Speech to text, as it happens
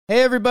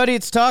Hey everybody,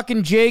 it's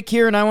Talkin' Jake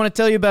here, and I want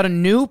to tell you about a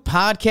new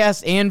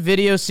podcast and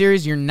video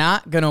series you're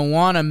not going to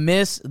want to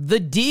miss. The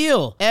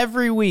Deal.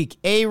 Every week,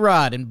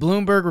 A-Rod and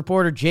Bloomberg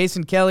reporter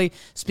Jason Kelly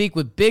speak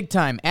with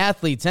big-time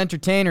athletes,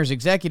 entertainers,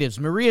 executives,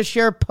 Maria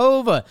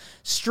Sharapova,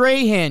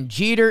 Strahan,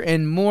 Jeter,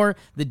 and more.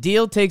 The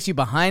Deal takes you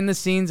behind the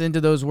scenes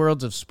into those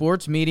worlds of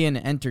sports, media, and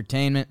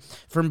entertainment.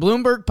 From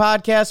Bloomberg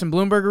Podcasts and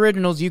Bloomberg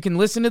Originals, you can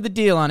listen to The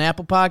Deal on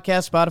Apple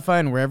Podcasts, Spotify,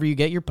 and wherever you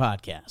get your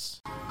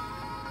podcasts.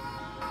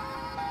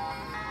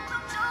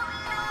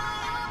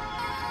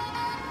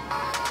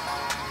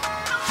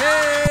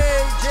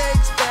 Hey,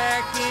 Jake's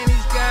back and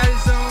he's got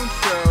his own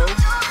show.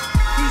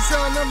 He's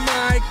on the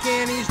mic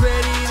and he's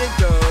ready to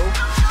go.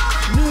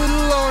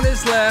 Noodle on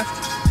his left,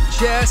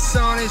 Jess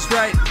on his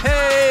right.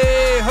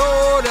 Hey,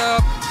 hold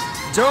up,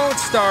 don't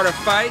start a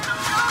fight.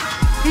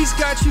 He's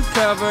got you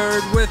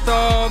covered with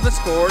all the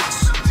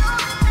sports.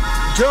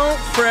 Don't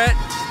fret,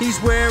 he's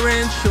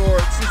wearing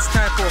shorts. It's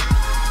time for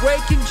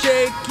Waking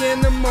Jake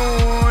in the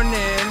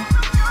morning,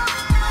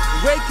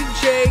 Waking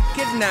Jake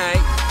at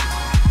night.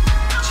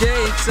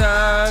 Jake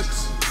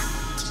sucks.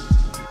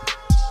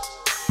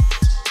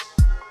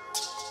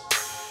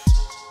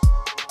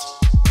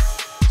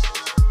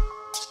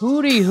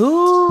 Hooty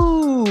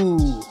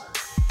hoo!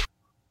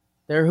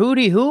 They're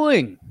hooty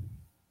hooing.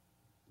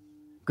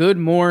 Good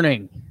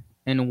morning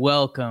and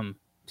welcome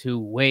to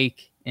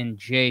Wake and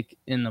Jake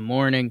in the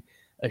Morning,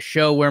 a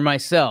show where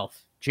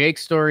myself, Jake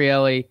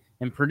Storielli,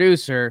 and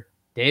producer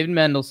David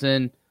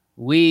Mendelson,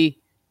 we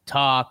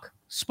talk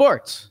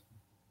sports.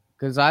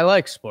 Because I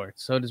like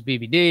sports. So does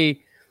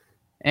BBD.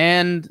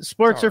 And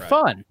sports are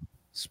fun.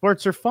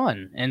 Sports are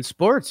fun. And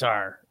sports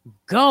are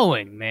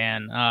going,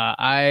 man.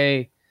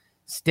 I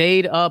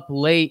stayed up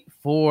late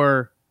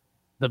for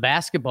the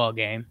basketball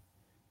game.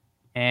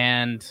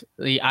 And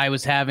I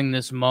was having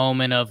this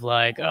moment of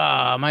like, oh,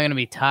 am I going to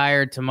be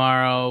tired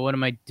tomorrow? What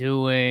am I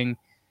doing?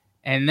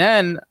 And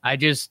then I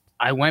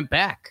went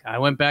back. I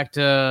went back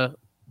to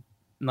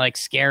like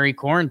scary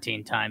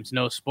quarantine times,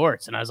 no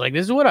sports. And I was like,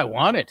 this is what I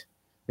wanted.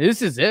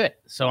 This is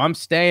it. So I'm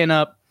staying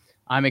up.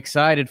 I'm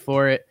excited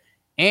for it.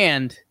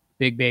 And,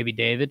 Big Baby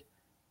David,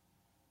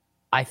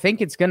 I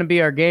think it's going to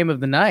be our game of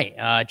the night.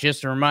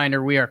 Just a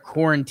reminder, we are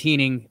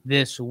quarantining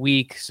this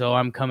week, so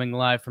I'm coming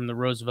live from the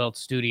Roosevelt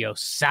Studio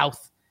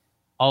South,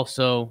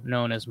 also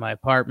known as my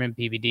apartment,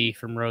 BBD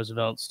from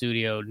Roosevelt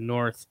Studio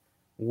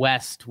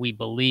Northwest. We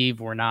believe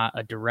we're not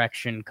a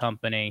direction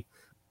company.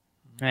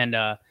 And,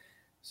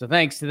 so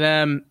thanks to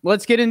them.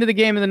 Let's get into the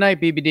game of the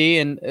night,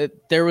 BBD. And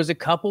there was a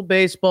couple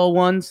baseball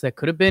ones that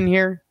could have been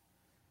here,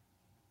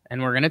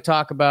 and we're going to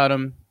talk about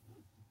them.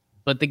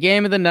 But the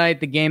game of the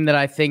night, the game that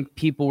I think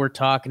people were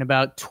talking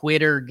about,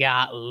 Twitter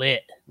got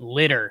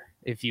litter,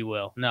 if you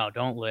will. No,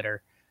 don't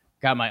litter.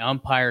 Got my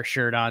umpire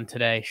shirt on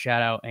today.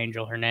 Shout out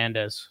Angel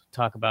Hernandez.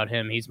 Talk about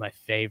him. He's my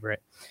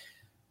favorite.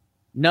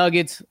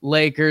 Nuggets,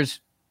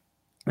 Lakers.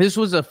 This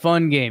was a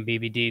fun game,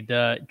 BBD.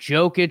 The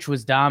Jokic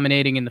was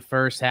dominating in the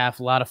first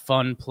half. A lot of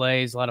fun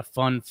plays, a lot of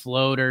fun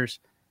floaters.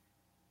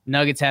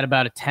 Nuggets had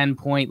about a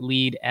 10-point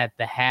lead at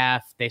the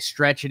half. They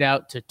stretch it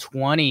out to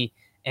 20,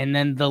 and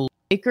then the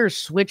Lakers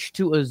switched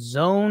to a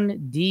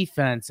zone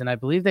defense, and I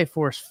believe they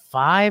forced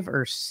 5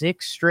 or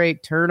 6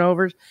 straight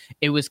turnovers.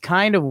 It was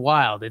kind of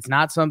wild. It's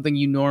not something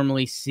you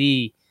normally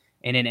see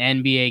in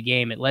an NBA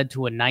game. It led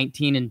to a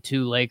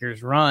 19-2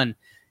 Lakers run.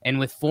 And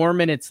with 4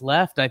 minutes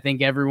left, I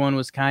think everyone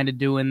was kind of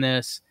doing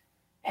this,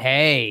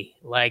 hey,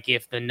 like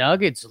if the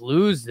Nuggets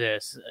lose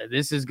this,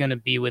 this is going to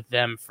be with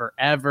them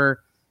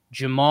forever.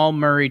 Jamal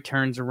Murray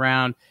turns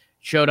around,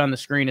 showed on the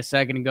screen a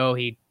second ago,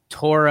 he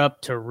tore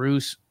up to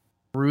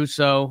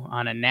Russo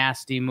on a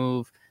nasty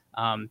move.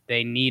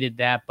 They needed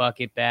that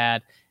bucket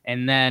bad.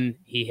 And then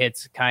he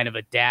hits kind of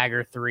a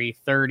dagger three,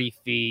 30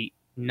 feet,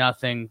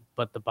 nothing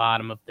but the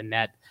bottom of the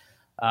net.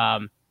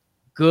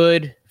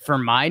 Good for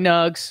my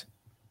Nugs.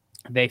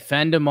 They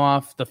fend him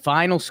off. The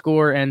final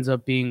score ends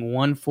up being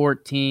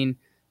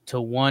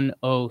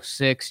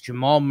 114-106.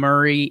 Jamal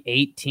Murray,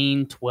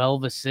 18,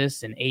 12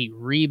 assists, and 8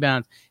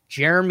 rebounds.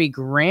 Jeremy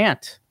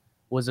Grant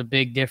was a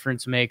big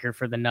difference maker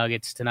for the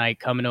Nuggets tonight,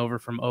 coming over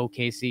from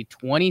OKC.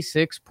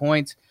 26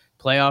 points,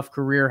 playoff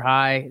career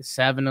high,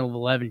 7 of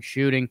 11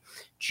 shooting.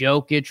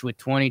 Jokic with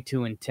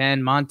 22 and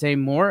 10. Monte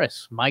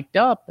Morris mic'd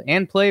up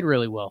and played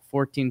really well.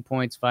 14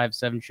 points,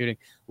 5-7 shooting.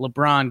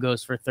 LeBron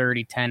goes for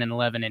 30, 10 and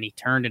 11, and he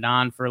turned it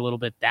on for a little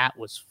bit. That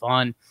was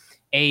fun.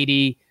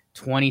 80,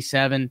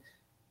 27,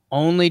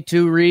 only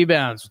 2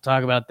 rebounds. We'll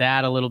talk about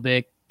that a little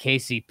bit.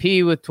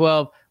 KCP with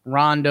 12.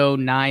 Rondo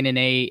 9 and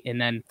 8, and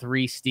then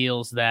 3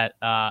 steals that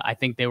I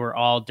think they were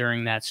all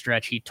during that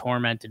stretch. He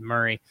tormented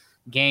Murray.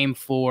 Game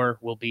 4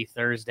 will be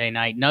Thursday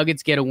night.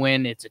 Nuggets get a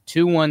win. It's a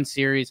 2-1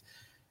 series.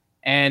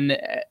 And,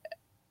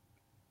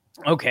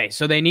 okay,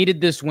 so they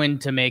needed this win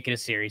to make it a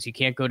series. You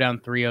can't go down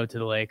 3-0 to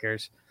the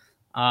Lakers.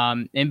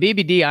 And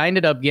BBD, I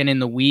ended up getting in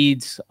the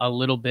weeds a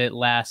little bit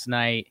last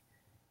night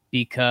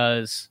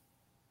because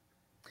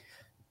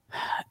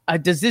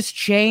does this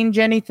change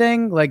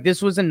anything? Like,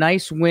 this was a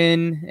nice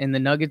win, and the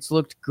Nuggets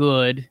looked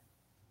good.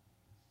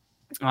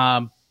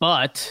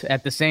 But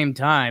at the same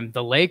time,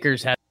 the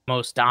Lakers had the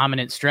most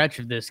dominant stretch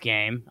of this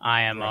game,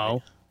 IMO.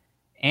 Right.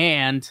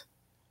 And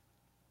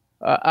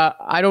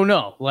I don't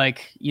know.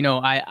 Like,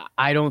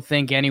 I don't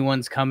think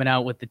anyone's coming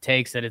out with the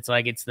takes that it's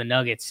like it's the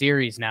Nuggets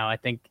series now. I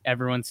think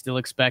everyone's still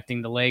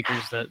expecting the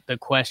Lakers. The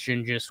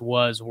question just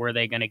was, were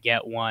they going to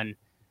get one?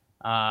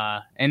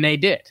 And they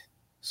did.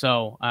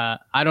 So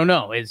I don't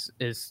know.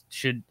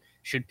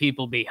 Should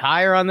people be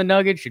higher on the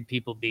Nuggets? Should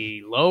people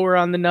be lower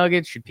on the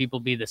Nuggets? Should people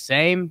be the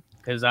same?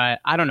 Because I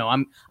don't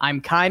know.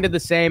 I'm kind of the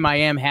same. I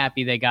am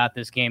happy they got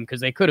this game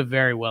because they could have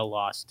very well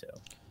lost too.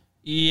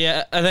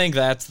 Yeah, I think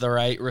that's the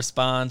right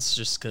response,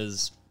 just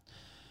because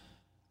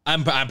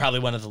I'm probably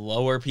one of the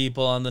lower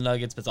people on the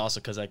Nuggets, but it's also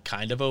because I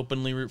kind of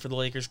openly root for the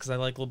Lakers because I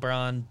like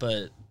LeBron.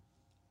 But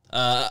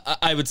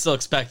I would still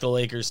expect the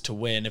Lakers to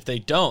win. If they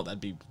don't,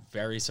 that'd be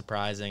very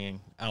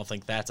surprising. I don't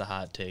think that's a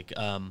hot take.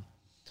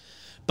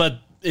 But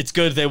it's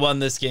good they won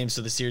this game,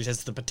 so the series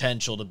has the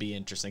potential to be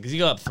interesting. Because you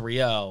go up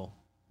 3-0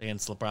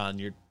 against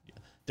LeBron,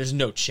 there's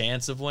no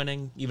chance of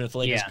winning, even if the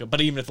Lakers go.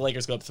 But even if the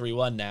Lakers go up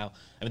 3-1 now,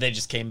 I mean, they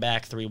just came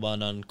back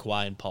 3-1 on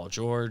Kawhi and Paul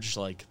George.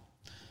 Like,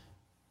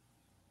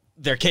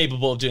 they're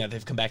capable of doing that.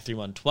 They've come back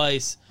 3-1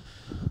 twice.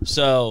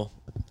 So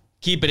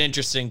keep it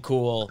interesting,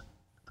 cool.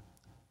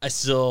 I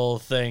still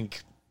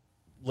think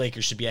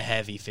Lakers should be a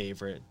heavy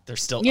favorite. They're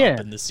still up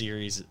in the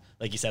series.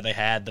 Like you said, they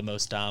had the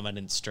most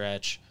dominant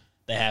stretch.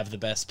 They have the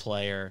best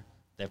player.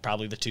 They're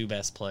probably the two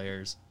best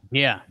players.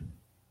 Yeah.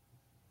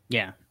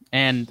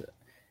 And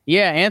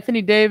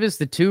Anthony Davis,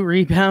 the 2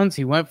 rebounds,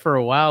 he went for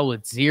a while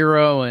with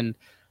 0. And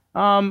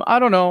I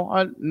don't know.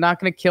 I'm not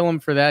going to kill him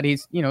for that.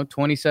 He's,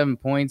 27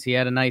 points. He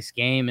had a nice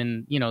game.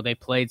 And, they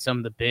played some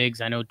of the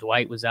bigs. I know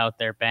Dwight was out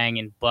there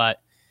banging,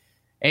 but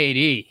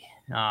AD,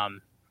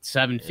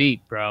 7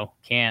 feet, bro.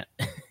 Can't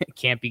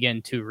be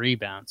getting 2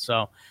 rebounds.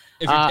 So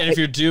if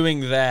you're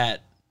doing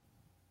that,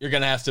 you're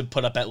going to have to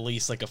put up at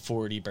least like a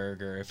 40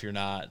 burger if you're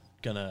not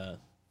going to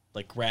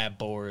like grab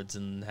boards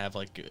and have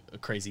like a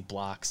crazy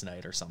blocks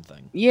night or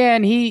something. Yeah,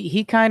 and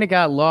he kind of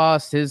got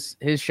lost. His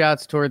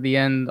shots toward the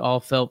end all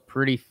felt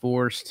pretty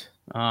forced.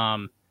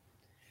 I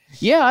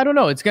don't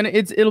know.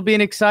 It'll be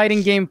an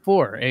exciting game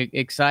 4.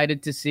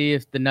 Excited to see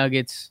if the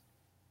Nuggets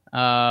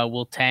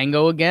will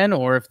tango again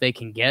or if they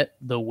can get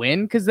the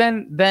win, because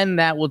then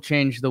that will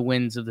change the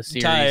wins of the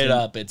series. Tie it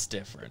up, it's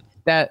different.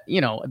 That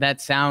that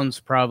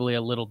sounds probably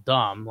a little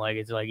dumb. Like,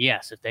 it's like,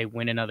 yes, if they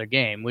win another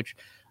game, which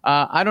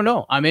I don't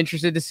know. I'm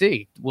interested to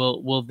see.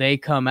 Will they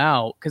come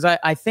out? Because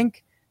I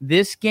think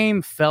this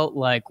game felt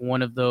like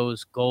one of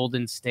those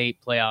Golden State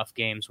playoff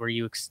games where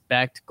you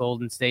expect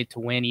Golden State to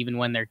win even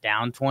when they're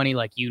down 20.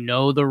 Like,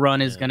 the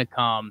run is going to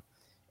come.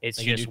 It's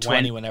they just can do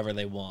 20 whenever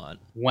they want.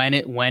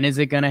 When is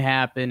it going to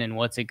happen and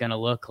what's it going to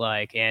look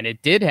like? And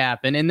it did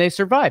happen, and they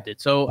survived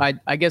it. So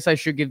I guess I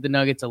should give the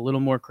Nuggets a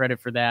little more credit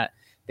for that.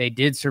 They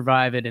did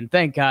survive it, and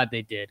thank God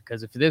they did,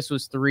 because if this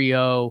was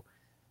 3-0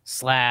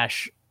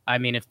 /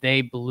 if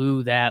they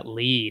blew that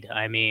lead,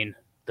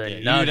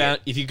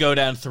 Nuggets. If you go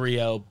down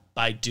 3-0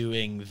 by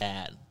doing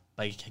that,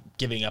 by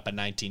giving up a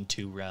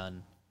 19-2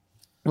 run.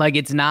 Like,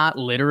 it's not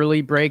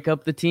literally break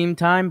up the team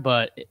time,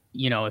 but,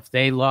 if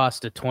they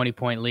lost a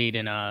 20-point lead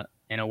in a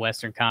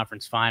Western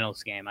Conference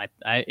Finals game,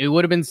 it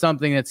would have been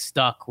something that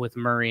stuck with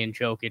Murray and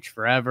Jokic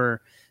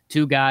forever.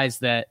 2 guys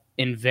that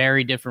in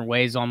very different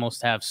ways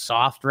almost have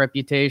soft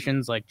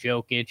reputations, like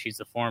Jokic, he's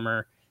the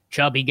former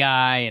chubby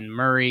guy, and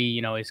Murray,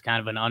 he's kind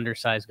of an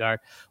undersized guard.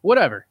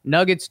 Whatever.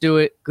 Nuggets do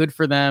it. Good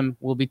for them.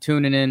 We'll be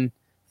tuning in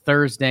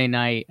Thursday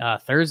night.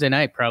 Thursday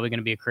night, probably going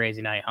to be a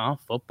crazy night, huh?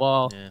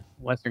 Football,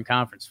 Western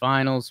Conference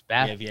Finals,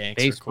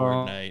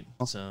 baseball night,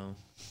 so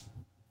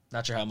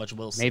not sure how much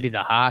we'll see. Maybe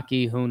the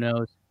hockey, who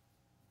knows?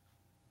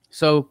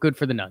 So good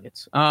for the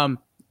Nuggets.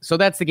 So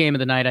that's the game of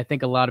the night. I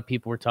think a lot of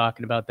people were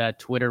talking about that.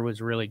 Twitter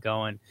was really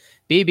going.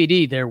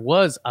 BBD, there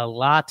was a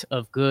lot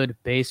of good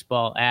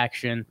baseball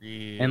action.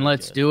 Really and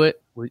let's do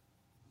it.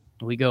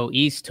 We go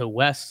east to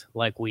west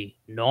like we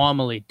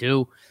normally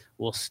do.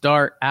 We'll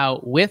start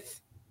out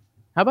with,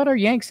 how about our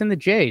Yanks and the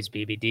Jays,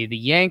 BBD? The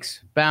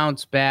Yanks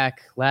bounced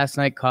back. Last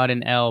night caught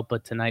an L,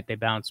 but tonight they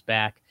bounced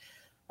back.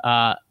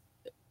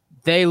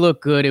 They look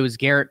good. It was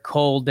Garrett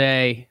Cole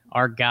Day,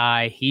 our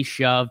guy. He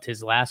shoved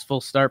his last full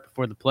start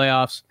before the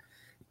playoffs.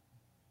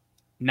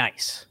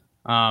 Nice.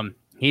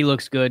 He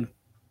looks good.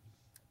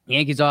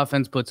 Yankees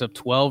offense puts up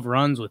 12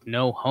 runs with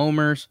no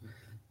homers.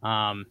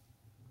 I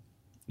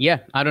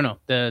don't know.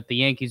 The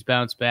Yankees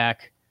bounce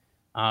back.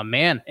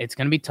 Man, it's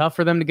going to be tough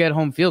for them to get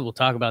home field. We'll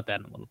talk about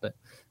that in a little bit.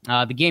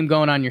 The game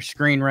going on your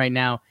screen right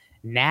now,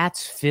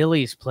 Nats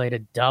Phillies played a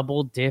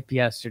double dip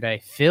yesterday.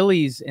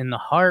 Phillies in the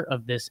heart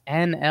of this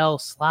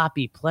NL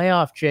sloppy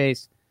playoff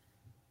chase.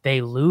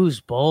 They lose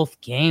both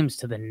games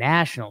to the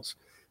Nationals.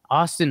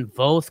 Austin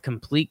Voth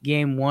complete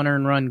game 1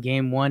 earned run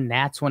game 1.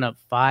 Nats went up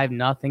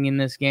 5-0 in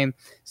this game.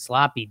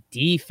 Sloppy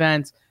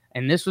defense.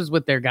 And this was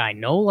with their guy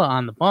Nola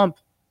on the bump.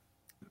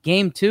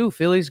 Game 2,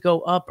 Phillies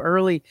go up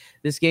early.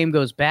 This game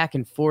goes back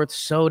and forth.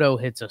 Soto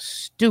hits a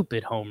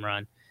stupid home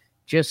run.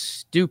 Just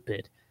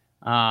stupid.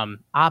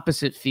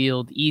 Opposite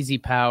field, easy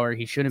power.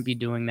 He shouldn't be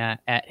doing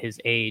that at his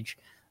age.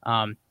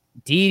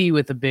 Didi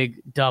with a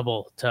big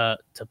double to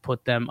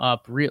put them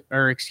up. Real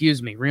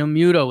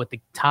Muto with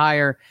the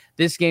tire.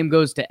 This game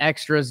goes to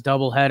extras,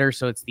 doubleheader,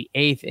 so it's the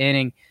 8th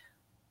inning.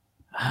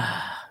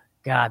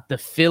 God, the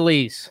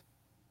Phillies,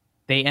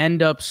 they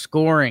end up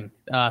scoring.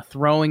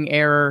 Throwing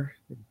error,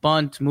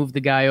 bunt, move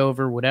the guy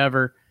over,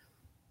 whatever.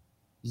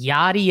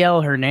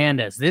 Yadiel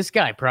Hernandez. This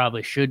guy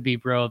probably should be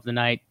bro of the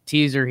night.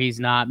 Teaser,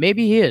 he's not.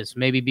 Maybe he is.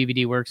 Maybe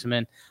BBD works him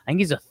in. I think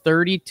he's a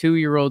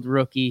 32-year-old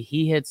rookie.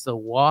 He hits the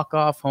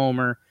walk-off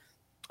homer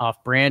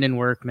off Brandon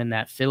Workman,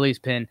 that Phillies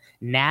pin.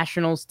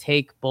 Nationals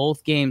take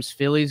both games.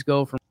 Phillies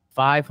go from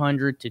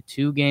 500 to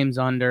 2 games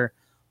under.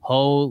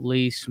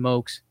 Holy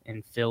smokes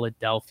in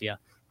Philadelphia.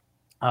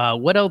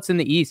 What else in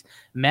the East?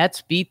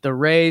 Mets beat the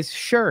Rays.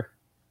 Sure.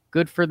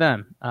 Good for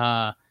them.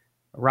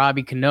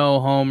 Robbie Cano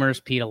homers,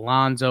 Pete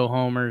Alonso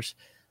homers.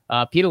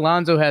 Pete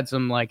Alonso had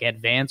some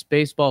advanced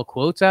baseball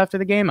quotes after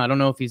the game. I don't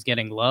know if he's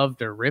getting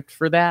loved or ripped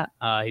for that.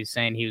 He's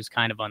saying he was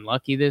kind of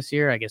unlucky this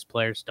year. I guess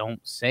players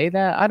don't say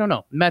that. I don't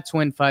know. Mets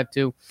win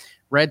 5-2.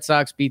 Red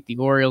Sox beat the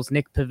Orioles.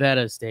 Nick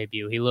Pavetta's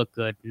debut. He looked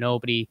good.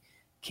 Nobody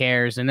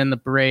cares. And then the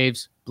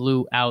Braves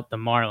blew out the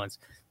Marlins.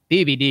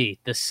 BBD,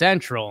 the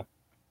Central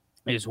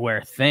is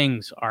where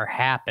things are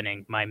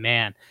happening, my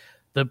man.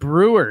 The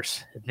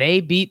Brewers,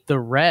 they beat the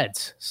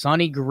Reds.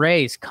 Sonny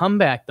Gray's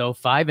comeback, though,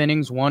 5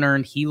 innings, 1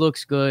 earned. He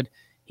looks good.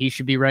 He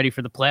should be ready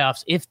for the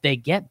playoffs if they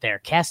get there.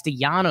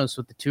 Castellanos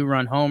with the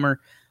 2-run homer.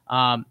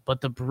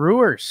 But the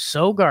Brewers,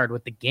 Sogard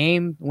with the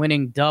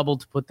game-winning double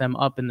to put them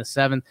up in the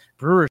 7th.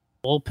 Brewers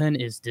bullpen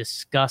is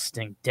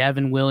disgusting.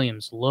 Devin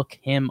Williams, look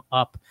him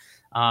up.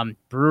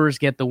 Brewers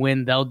get the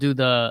win. They'll do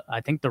the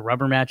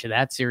rubber match of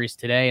that series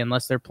today,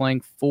 unless they're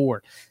playing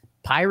 4.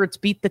 Pirates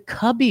beat the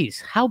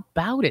Cubbies. How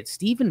about it?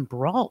 Steven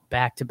Brault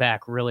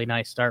back-to-back. Really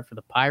nice start for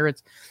the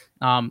Pirates.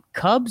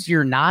 Cubs,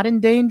 you're not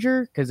in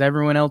danger because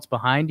everyone else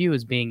behind you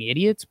is being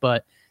idiots.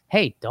 But,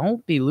 hey,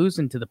 don't be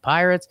losing to the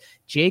Pirates.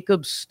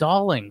 Jacob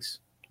Stallings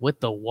with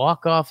the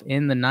walk-off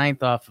in the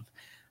 9th off of,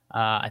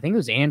 I think it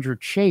was Andrew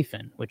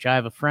Chafin, which I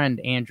have a friend,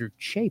 Andrew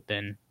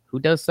Chapin, who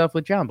does stuff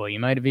with Jumbo. You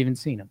might have even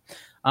seen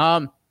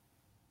him.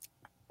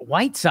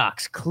 White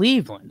Sox,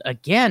 Cleveland,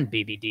 again,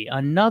 BBD,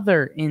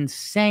 another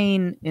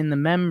insane in the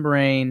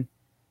membrane,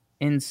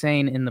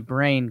 insane in the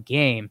brain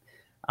game.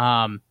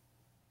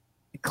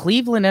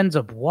 Cleveland ends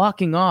up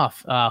walking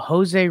off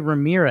Jose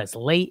Ramirez,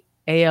 late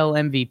AL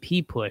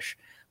MVP push.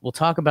 We'll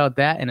talk about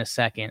that in a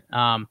second.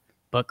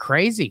 But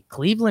crazy,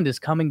 Cleveland is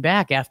coming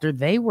back after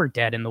they were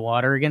dead in the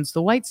water against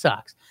the White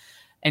Sox.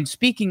 And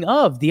speaking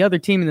of the other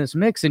team in this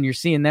mix, and you're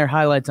seeing their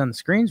highlights on the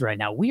screens right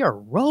now, we are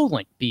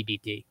rolling,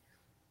 BBD.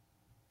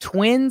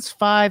 Twins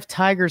 5,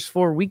 Tigers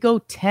 4. We go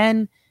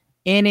 10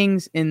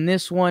 innings in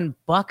this one.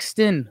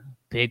 Buxton,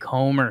 big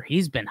homer.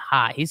 He's been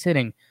hot. He's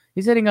hitting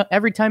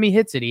every time he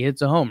hits it, he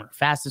hits a homer.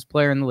 Fastest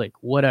player in the league,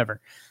 whatever.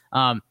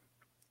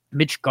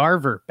 Mitch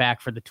Garver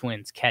back for the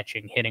Twins,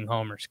 catching, hitting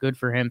homers. Good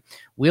for him.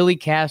 Willie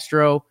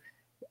Castro,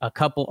 a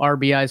couple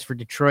RBIs for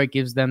Detroit,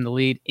 gives them the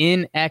lead.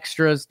 In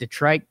extras,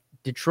 Detroit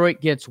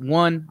gets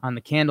 1 on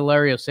the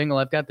Candelario single.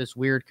 I've got this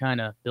weird kind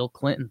of Bill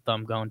Clinton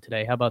thumb going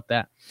today. How about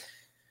that?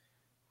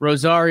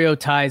 Rosario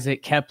ties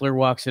it. Kepler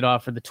walks it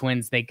off for the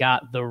Twins. They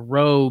got the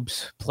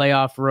robes,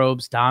 playoff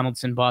robes.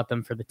 Donaldson bought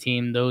them for the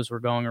team. Those were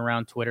going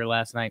around Twitter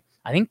last night.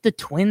 I think the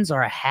Twins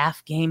are a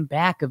half game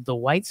back of the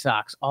White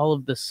Sox all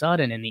of the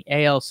sudden in the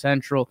AL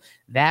Central.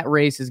 That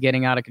race is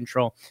getting out of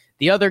control.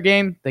 The other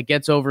game that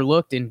gets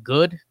overlooked and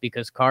good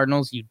because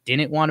Cardinals, you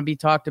didn't want to be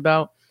talked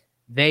about,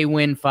 they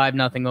win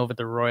 5-0 over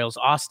the Royals.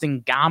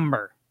 Austin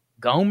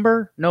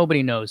Gomber?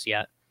 Nobody knows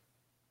yet.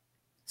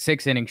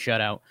 6-inning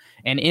shutout.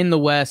 And in the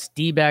West,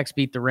 D-backs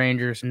beat the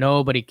Rangers.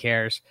 Nobody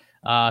cares.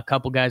 A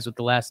couple guys with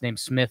the last name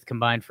Smith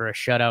combined for a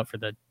shutout for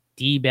the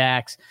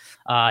D-backs.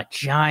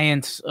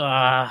 Giants,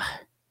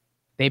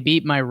 they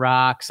beat my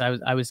Rocks.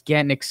 I was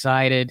getting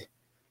excited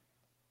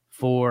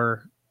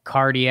for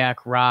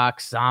Cardiac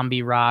Rocks,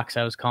 Zombie Rocks.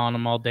 I was calling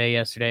them all day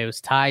yesterday. It was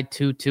tied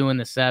 2-2 in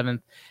the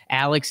 7th.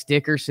 Alex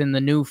Dickerson,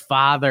 the new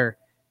father,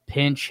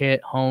 pinch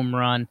hit home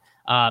run.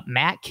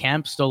 Matt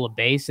Kemp stole a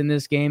base in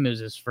this game. It was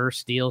his first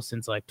steal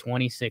since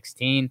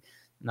 2016.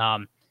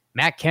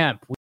 Matt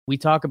Kemp, we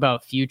talk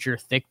about future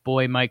thick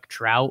boy Mike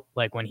Trout,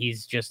 when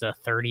he's just a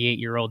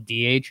 38-year-old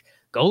DH.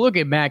 Go look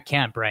at Matt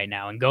Kemp right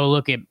now and go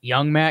look at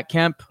young Matt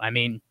Kemp. I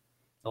mean,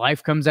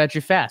 life comes at you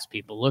fast,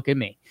 people. Look at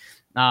me.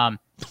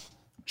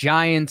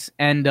 Giants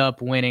end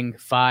up winning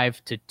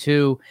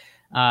 5-2.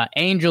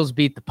 Angels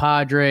beat the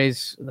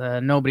Padres.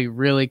 Nobody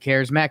really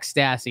cares. Max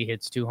Stassi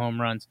hits 2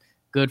 home runs.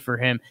 Good for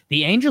him.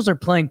 The Angels are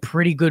playing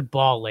pretty good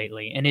ball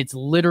lately, and it's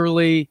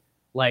literally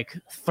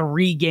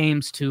 3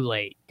 games too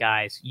late,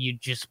 guys. You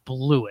just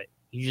blew it.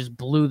 You just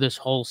blew this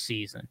whole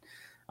season.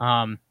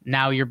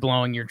 Now you're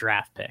blowing your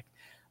draft pick.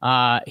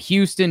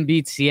 Houston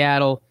beats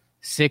Seattle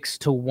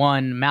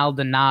 6-1.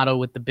 Maldonado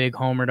with the big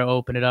homer to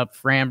open it up.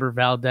 Framber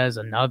Valdez,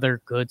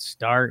 another good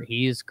start.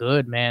 He is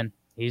good, man.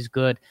 He's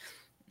good.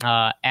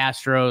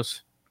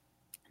 Astros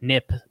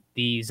nip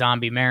the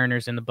Zombie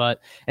Mariners in the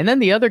butt. And then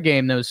the other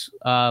game, that was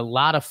a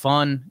lot of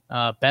fun.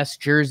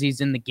 Best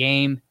jerseys in the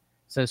game,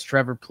 says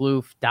Trevor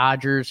Plouffe.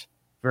 Dodgers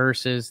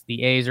versus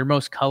the A's, or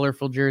most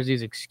colorful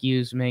jerseys,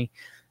 excuse me.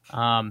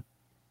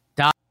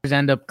 Dodgers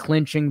end up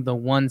clinching the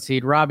 1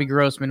 seed. Robbie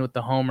Grossman with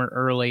the homer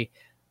early.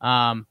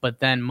 But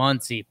then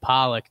Muncy,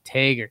 Pollock,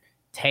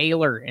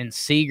 Taylor, and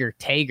Seager.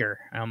 Tager,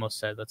 I almost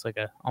said. That's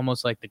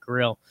almost like the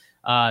grill.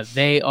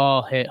 They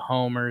all hit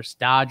homers.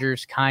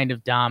 Dodgers kind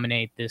of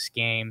dominate this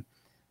game.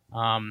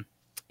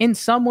 In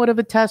somewhat of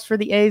a test for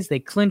the A's. They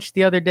clinched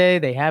the other day.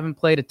 They haven't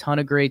played a ton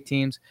of great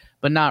teams,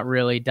 but not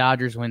really.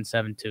 Dodgers win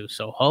 7-2.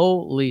 So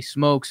holy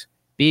smokes,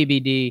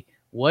 BBD,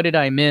 what did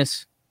I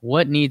miss?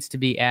 What needs to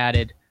be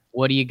added?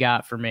 What do you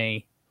got for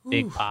me,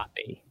 Big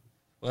Poppy?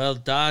 Well,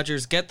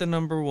 Dodgers get the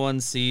number 1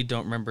 seed.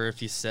 Don't remember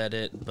if you said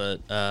it,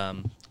 but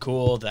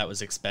cool. That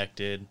was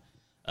expected.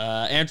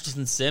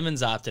 Anderson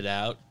Simmons opted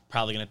out.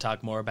 Probably going to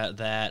talk more about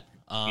that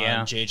on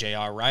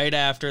JJR right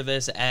after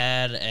this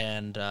ad,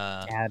 and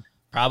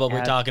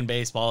probably talking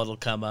baseball. It'll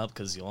come up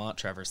because you'll want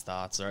Trevor's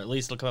thoughts, or at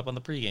least it'll come up on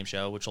the pregame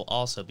show, which will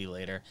also be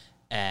later.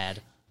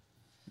 Ad.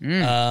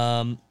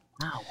 Wow.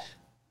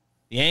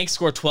 The Yanks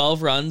score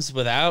 12 runs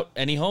without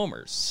any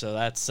homers, so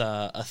that's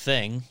a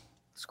thing.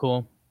 It's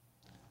cool.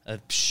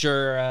 I'm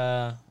sure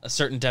a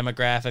certain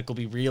demographic will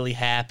be really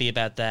happy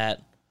about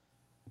that.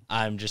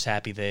 I'm just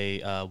happy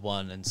they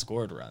won and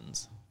scored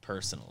runs,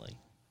 personally.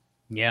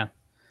 Yeah.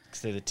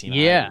 Because they're the team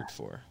I root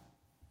for.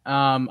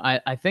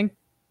 I think,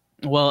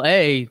 well,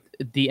 the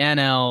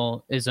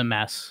NL is a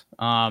mess.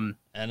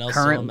 NL's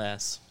still a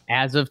mess.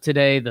 As of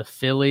today, the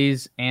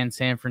Phillies and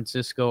San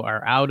Francisco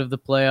are out of the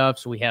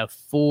playoffs. We have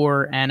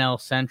 4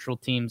 NL Central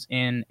teams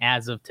in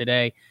as of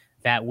today.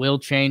 That will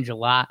change a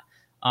lot.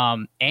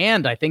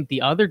 And I think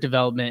the other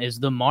development is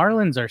the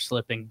Marlins are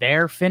slipping.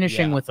 They're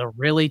finishing with a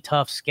really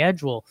tough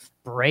schedule.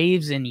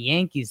 Braves and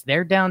Yankees,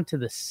 they're down to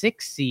the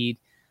 6th seed,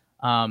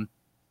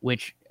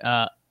 which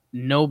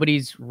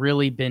nobody's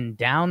really been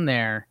down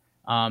there.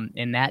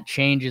 And that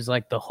changes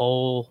like the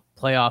whole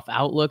playoff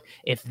outlook.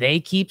 If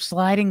they keep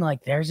sliding,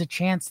 like there's a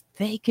chance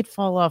they could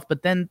fall off,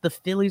 but then the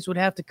Phillies would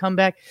have to come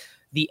back.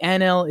 The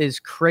NL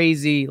is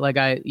crazy. Like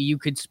you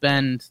could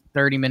spend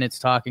 30 minutes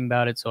talking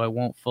about it, so I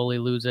won't fully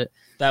lose it.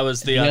 That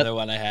was the other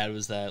one I had,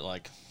 was that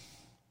like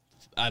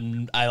I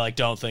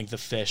don't think the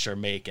Fish are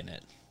making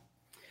it.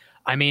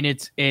 I mean,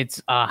 it's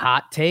a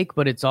hot take,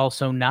 but it's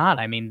also not.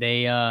 I mean,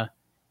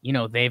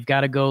 they've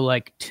got to go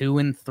like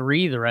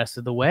 2-3 the rest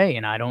of the way,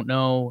 and I don't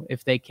know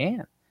if they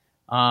can.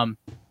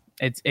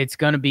 It's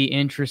going to be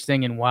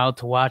interesting and wild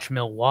to watch.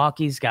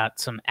 Milwaukee's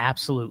got some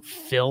absolute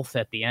filth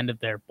at the end of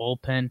their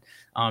bullpen.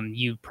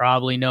 You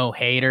probably know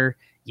Hader.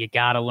 You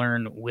got to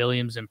learn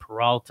Williams and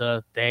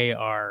Peralta. They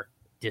are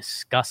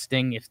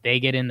disgusting. If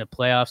they get in the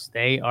playoffs,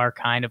 they are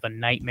kind of a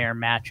nightmare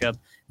matchup.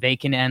 They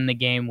can end the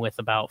game with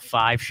about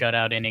 5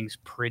 shutout innings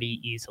pretty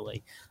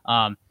easily.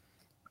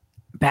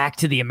 Back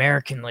to the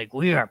American League.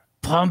 We are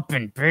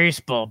pumping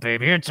baseball,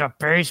 baby. It's a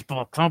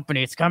baseball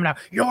company. It's coming out.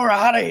 You're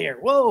out of here.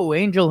 Whoa,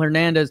 Angel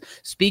Hernandez.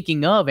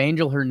 Speaking of,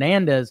 Angel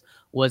Hernandez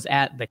was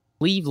at the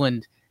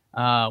Cleveland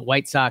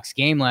White Sox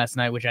game last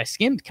night, which I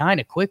skimmed kind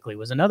of quickly. It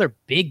was another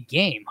big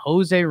game.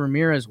 Jose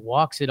Ramirez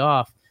walks it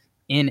off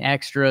in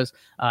extras.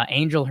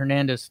 Angel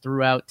Hernandez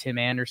threw out Tim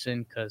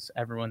Anderson because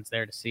everyone's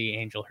there to see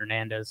Angel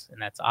Hernandez,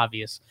 and that's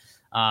obvious.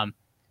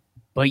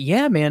 But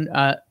yeah, man,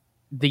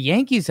 the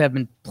Yankees have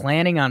been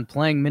planning on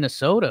playing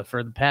Minnesota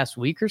for the past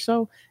week or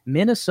so.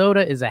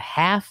 Minnesota is a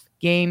half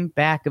game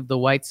back of the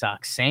White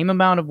Sox. Same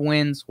amount of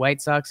wins.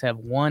 White Sox have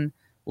 1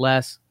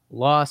 less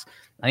loss.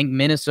 I think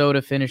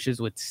Minnesota finishes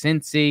with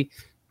Cincy.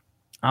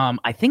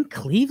 I think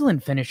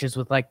Cleveland finishes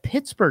with like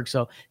Pittsburgh.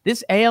 So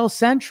this AL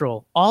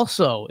Central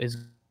also is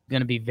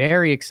going to be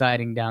very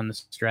exciting down the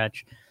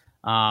stretch.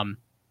 And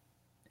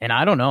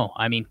I don't know.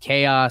 I mean,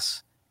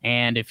 chaos.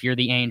 And if you're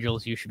the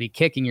Angels, you should be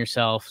kicking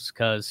yourselves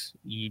because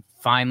you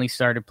finally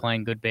started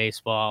playing good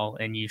baseball,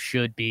 and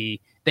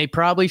they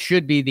probably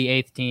should be the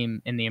 8th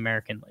team in the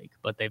American League,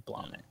 but they've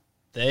blown it.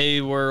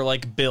 They were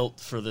like built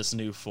for this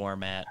new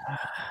format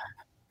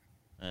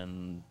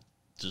and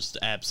just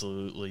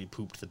absolutely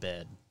pooped the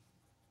bed.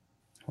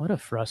 What a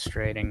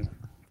frustrating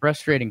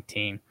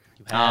team.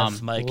 You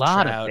have Mike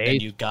Trout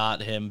and you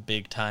got him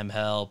big time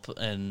help,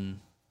 and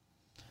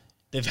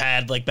they've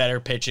had like better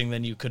pitching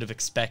than you could have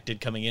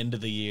expected coming into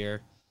the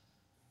year.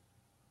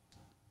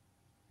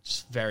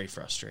 Just very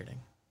frustrating.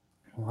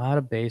 A lot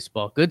of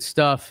baseball. Good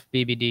stuff,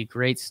 BBD.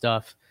 Great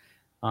stuff.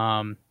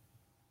 So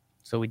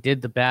we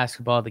did the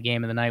basketball, the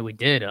game of the night. We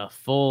did a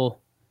full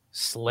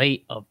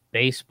slate of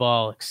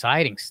baseball.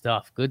 Exciting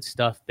stuff. Good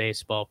stuff,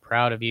 baseball.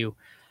 Proud of you.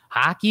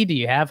 Hockey, do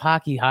you have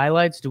hockey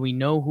highlights? Do we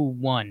know who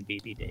won,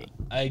 BBD?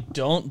 I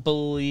don't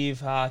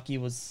believe hockey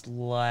was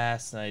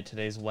last night.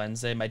 Today's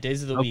Wednesday. My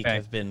days of the week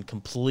have been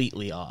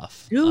completely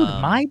off. Dude,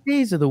 my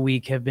days of the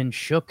week have been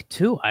shook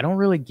too. I don't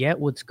really get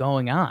what's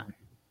going on.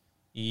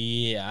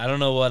 Yeah, I don't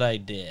know what I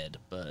did,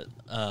 but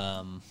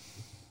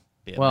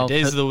my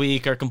days of the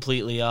week are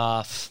completely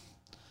off.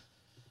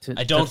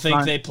 I don't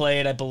think they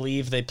played. I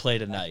believe they play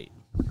tonight.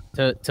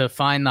 To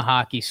find the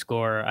hockey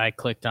score, I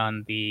clicked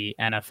on the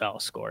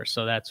NFL score,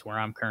 so that's where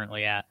I'm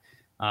currently at.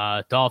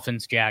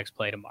 Dolphins Jags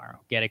play tomorrow.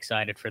 Get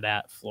excited for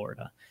that,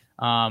 Florida.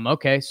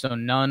 Okay, so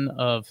none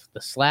of the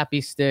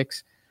slappy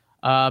sticks.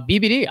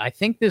 BBD, I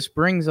think this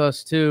brings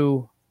us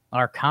to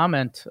our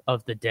comment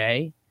of the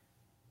day.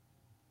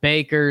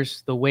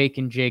 Bakers, the Wake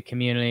and Jake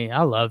community,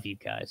 I love you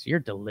guys. You're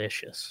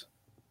delicious.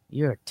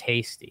 You're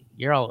tasty.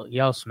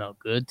 Y'all smell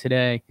good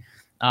today.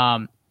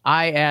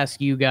 I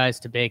ask you guys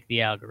to bake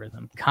the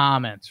algorithm.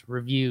 Comments,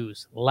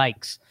 reviews,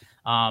 likes,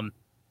 and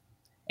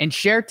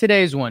share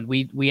today's one.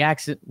 We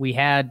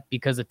had,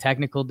 because of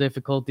technical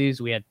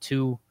difficulties, we had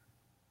two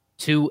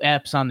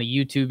eps on the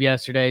YouTube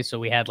yesterday, so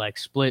we had like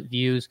split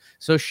views.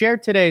 So share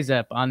today's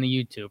ep on the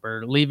YouTube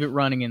or leave it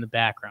running in the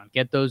background.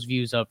 Get those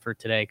views up for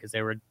today because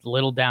they were a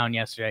little down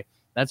yesterday.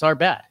 That's our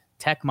bad.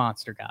 Tech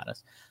Monster got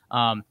us.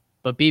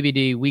 But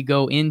BBD, we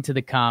go into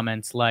the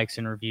comments, likes,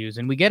 and reviews,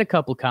 and we get a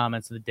couple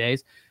comments of the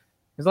days.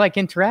 It's like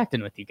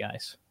interacting with you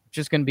guys.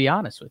 Just going to be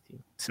honest with you.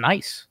 It's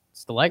nice.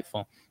 It's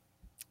delightful.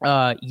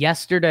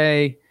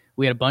 Yesterday,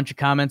 we had a bunch of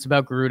comments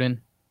about Gruden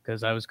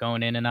because I was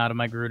going in and out of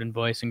my Gruden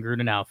voice and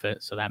Gruden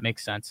outfit, so that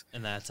makes sense.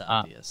 And that's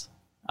obvious.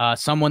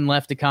 Someone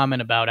left a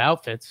comment about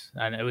outfits,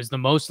 and it was the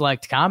most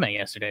liked comment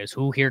yesterday is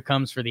who here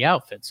comes for the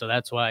outfit. So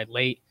that's why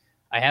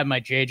I have my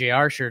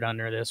JJR shirt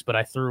under this, but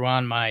I threw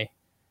on my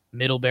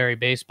Middlebury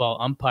baseball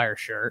umpire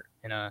shirt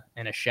in a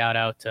shout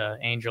out to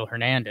Angel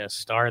Hernandez,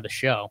 star of the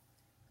show.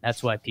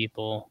 That's why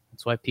people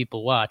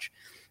watch.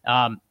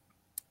 And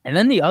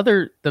then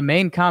the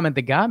main comment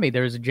that got me,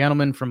 there was a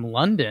gentleman from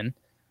London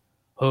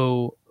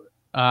who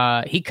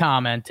he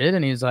commented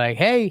and he's like,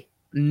 "Hey,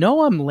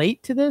 no, I'm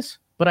late to this,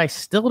 but I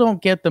still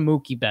don't get the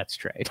Mookie Betts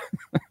trade."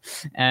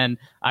 And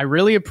I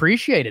really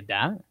appreciated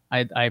that.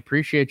 I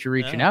appreciate you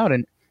reaching out.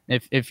 And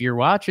if you're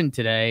watching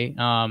today,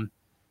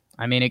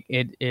 I mean,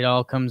 it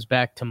all comes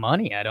back to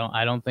money. I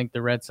don't think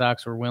the Red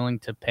Sox were willing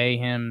to pay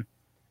him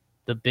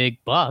the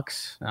big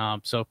bucks.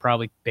 So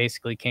probably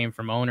basically came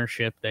from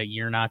ownership that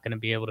you're not going to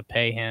be able to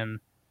pay him.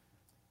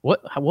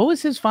 What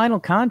was his final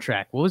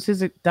contract? What was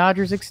his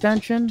Dodgers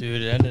extension?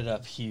 Dude, it ended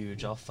up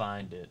huge. I'll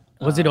find it.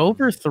 Was it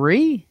over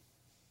 3?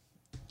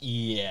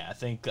 Yeah, I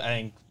think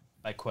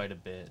by quite a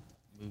bit.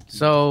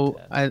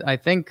 So I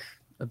think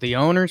the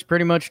owners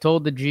pretty much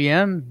told the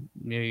GM,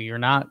 you're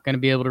not going to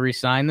be able to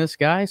re-sign this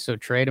guy, so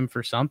trade him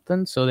for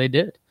something. So they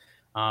did.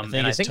 I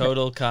think his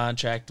total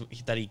contract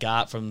that he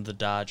got from the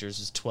Dodgers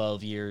is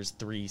 12 years,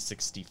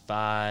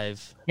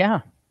 $365. Yeah.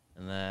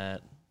 And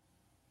that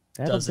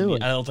doesn't do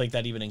it. I don't think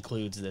that even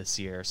includes this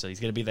year. So he's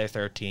going to be there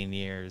 13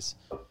 years.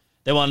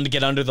 They wanted to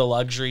get under the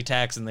luxury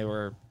tax, and they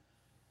were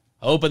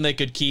hoping they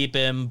could keep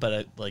him,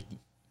 but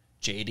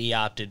JD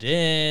opted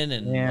in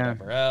and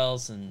whatever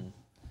else, and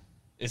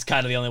it's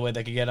kind of the only way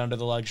they could get under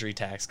the luxury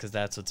tax because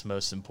that's what's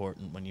most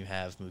important when you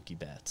have Mookie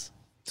Betts.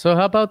 So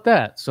how about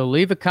that? So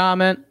leave a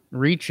comment,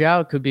 reach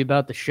out. Could be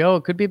about the show.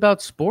 It could be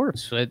about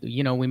sports.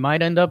 We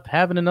might end up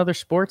having another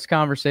sports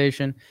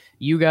conversation.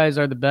 You guys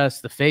are the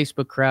best. The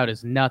Facebook crowd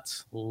is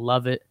nuts.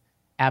 Love it.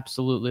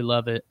 Absolutely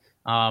love it.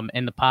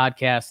 And the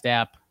podcast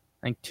app,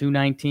 I think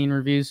 219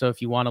 reviews. So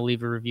if you want to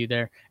leave a review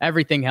there,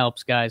 everything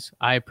helps, guys.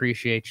 I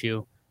appreciate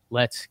you.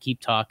 Let's keep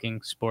talking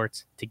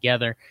sports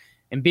together.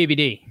 And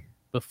BBD,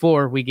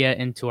 before we get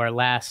into our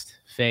last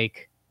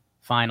fake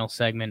final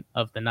segment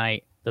of the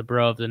night, the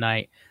bro of the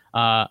night,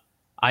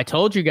 I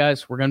told you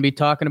guys we're going to be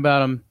talking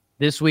about them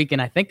this week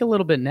and I think a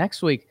little bit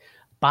next week.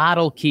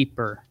 Bottle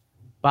Keeper.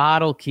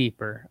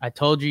 I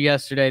told you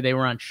yesterday they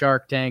were on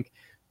Shark Tank.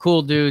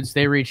 Cool dudes.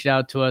 They reached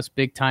out to us,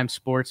 big time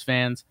sports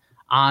fans,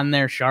 on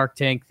their Shark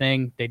Tank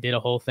thing. They did a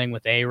whole thing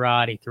with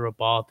A-Rod. He threw a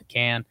ball at the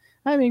can.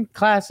 I mean,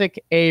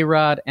 classic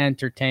A-Rod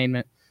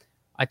entertainment.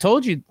 I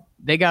told you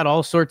they got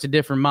all sorts of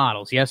different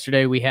models.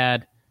 Yesterday we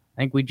had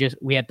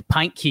the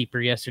Pint Keeper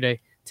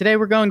yesterday. Today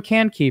we're going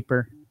Can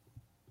Keeper.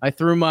 I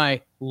threw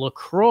my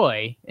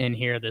LaCroix in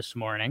here this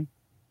morning,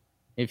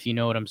 if you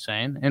know what I'm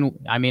saying. And,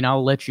 I mean,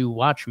 I'll let you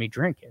watch me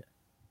drink it.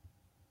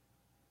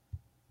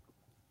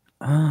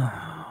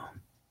 Oh.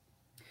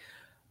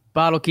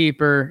 Bottle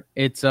Keeper,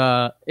 it's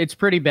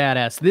pretty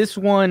badass. This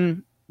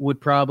one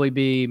would probably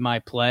be my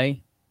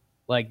play.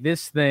 Like,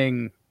 this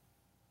thing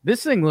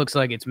looks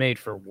like it's made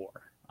for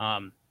war.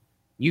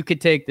 You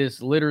could take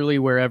this literally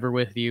wherever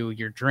with you.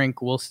 Your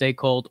drink will stay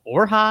cold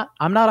or hot.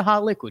 I'm not a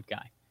hot liquid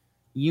guy.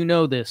 You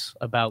know this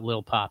about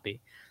Lil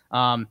Poppy.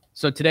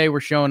 So today we're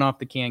showing off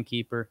the Can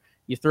Keeper.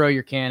 You throw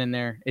your can in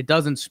there. It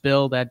doesn't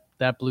spill. That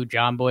blew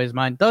John Boy's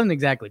mind. Doesn't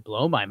exactly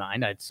blow my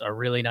mind. It's a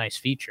really nice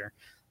feature,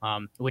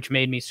 which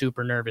made me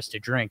super nervous to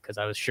drink because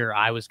I was sure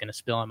I was going to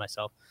spill on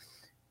myself.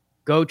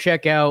 Go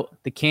check out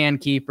the Can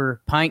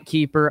Keeper, Pint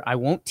Keeper. I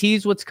won't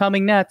tease what's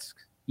coming next.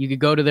 You could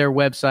go to their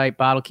website,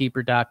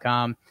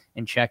 bottlekeeper.com,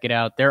 and check it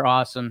out. They're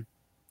awesome.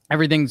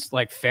 Everything's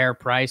like fair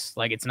price.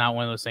 Like it's not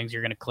one of those things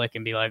you're going to click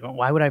and be like, oh,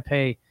 why would I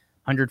pay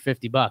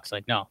 $150?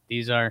 Like, no,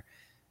 these are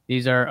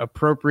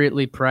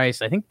appropriately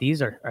priced. I think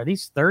are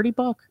these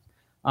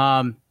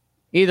 $30?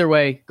 Either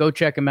way, go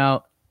check them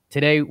out.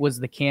 Today was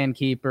the Can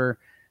Keeper.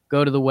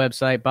 go to the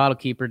website,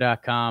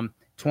 bottlekeeper.com,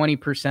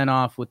 20%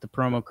 off with the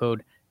promo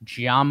code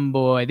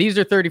JOMBOY. These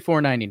are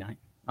 $34.99.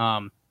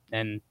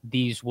 And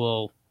this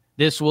will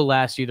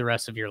last you the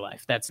rest of your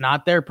life. That's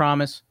not their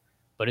promise,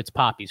 but it's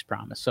Poppy's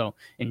promise. So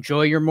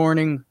enjoy your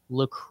morning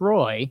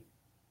LaCroix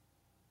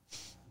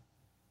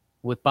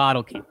with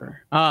Bottle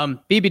Keeper.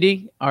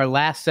 BBD, our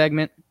last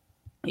segment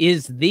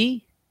is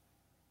the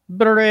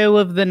brew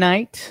of the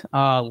night.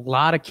 A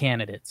lot of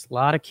candidates.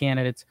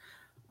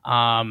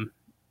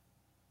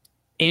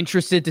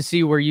 Interested to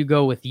see where you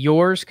go with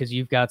yours because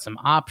you've got some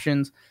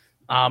options.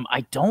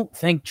 I don't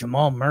think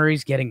Jamal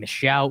Murray's getting the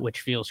shout, which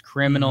feels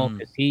criminal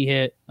because he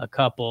hit a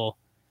couple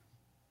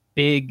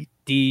big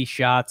D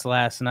shots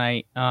last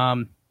night.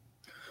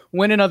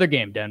 Win another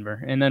game,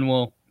 Denver, and then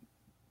we'll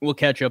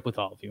catch up with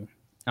all of you.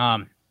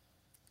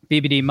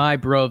 BBD, my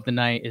bro of the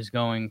night is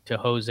going to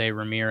Jose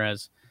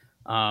Ramirez.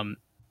 And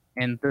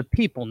the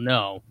people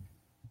know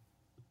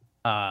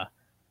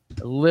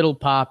Little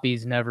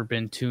Poppy's never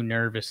been too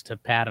nervous to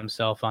pat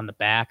himself on the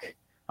back.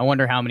 I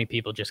wonder how many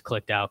people just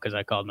clicked out because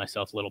I called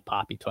myself Little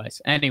Poppy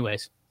twice.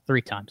 Anyways,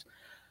 3 times.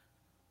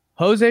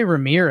 Jose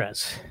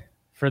Ramirez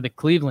for the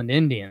Cleveland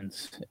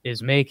Indians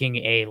is making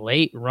a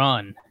late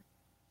run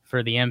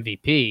for the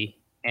MVP.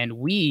 And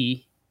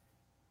we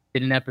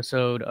did an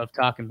episode of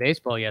Talking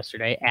Baseball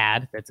yesterday,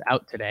 that's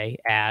out today,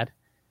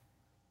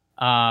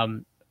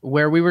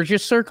 where we were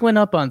just circling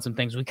up on some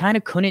things. We kind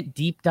of couldn't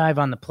deep dive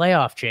on the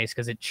playoff chase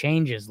because it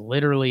changes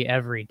literally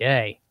every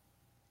day.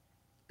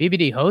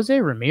 BBD, Jose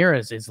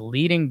Ramirez is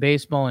leading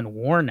baseball in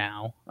WAR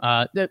now.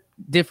 The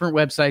different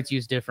websites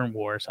use different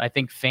WARs. I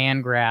think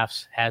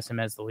Fangraphs has him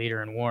as the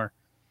leader in WAR.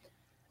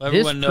 Well,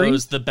 everyone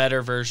knows the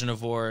better version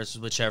of WAR is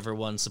whichever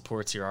one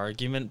supports your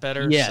argument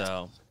better. Yes.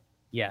 So.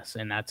 Yes,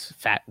 and that's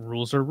fat.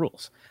 Rules are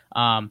rules.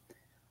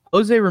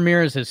 Jose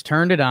Ramirez has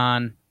turned it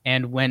on,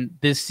 and when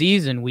this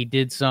season we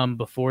did some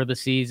before the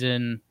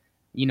season,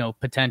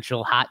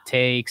 potential hot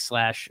takes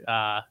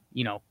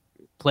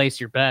 / place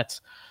your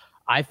bets.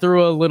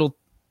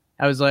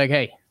 I was like,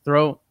 hey,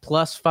 throw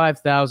plus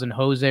 5,000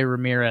 Jose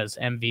Ramirez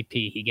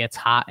MVP. He gets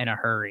hot in a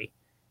hurry,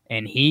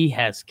 and he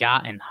has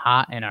gotten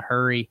hot in a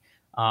hurry.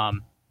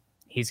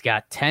 He's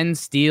got 10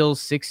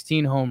 steals,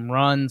 16 home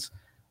runs.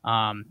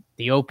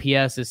 The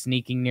OPS is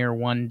sneaking near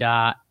 1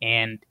 dot,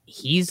 and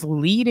he's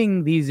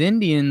leading these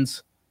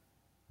Indians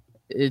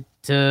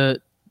to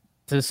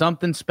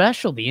something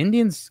special. The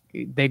Indians,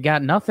 they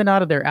got nothing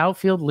out of their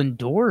outfield.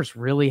 Lindor's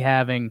really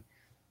having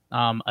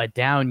a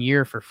down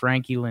year for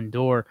Frankie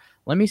Lindor.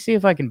 Let me see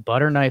if I can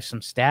butter knife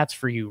some stats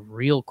for you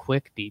real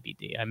quick,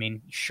 BBD. I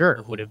mean, sure,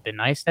 it would have been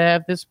nice to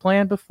have this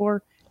plan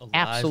before.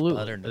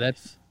 Absolutely.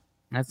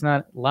 That's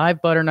not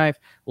live butter knife.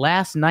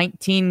 Last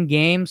 19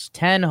 games,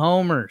 10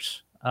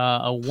 homers.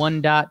 A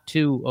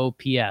 1.2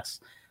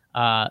 OPS.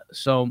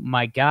 So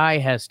my guy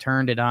has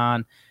turned it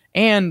on.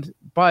 And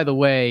by the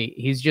way,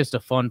 he's just a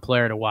fun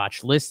player to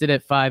watch. Listed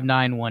at 5'9",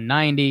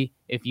 190.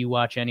 If you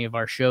watch any of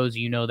our shows,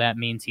 you know that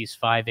means he's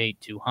 5'8",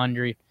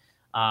 200.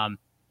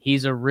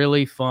 He's a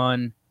really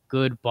fun,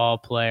 good ball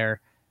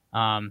player.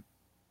 And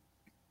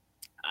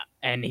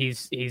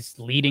he's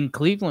leading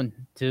Cleveland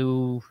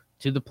to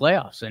the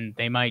playoffs, and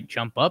they might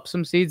jump up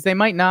some seeds. They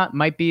might not,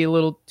 might be a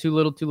little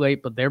too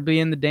late, but they'll be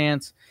in the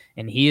dance,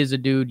 and he is a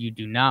dude you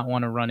do not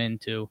want to run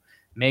into.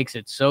 Makes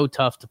it so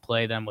tough to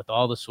play them with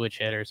all the switch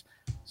hitters.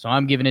 So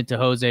I'm giving it to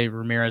Jose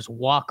Ramirez,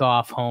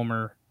 walk-off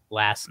homer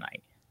last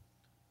night.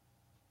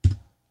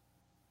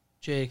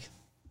 Jake,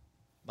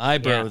 my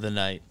bro of the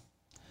night.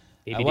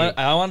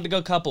 I wanted to go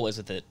a couple ways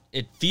with it.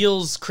 It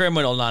feels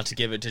criminal not to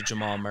give it to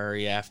Jamal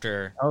Murray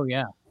after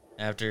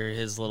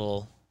his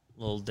little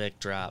dick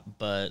drop,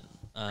 but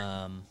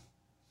I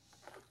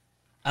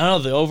don't know,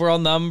 the overall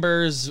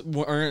numbers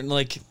weren't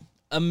like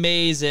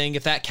amazing.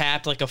 If that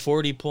capped like a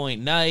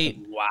 40-point night,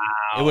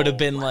 it would have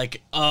been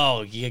like,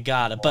 oh, you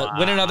got it. But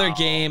win another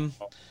game.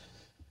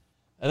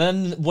 And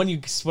then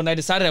when I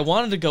decided I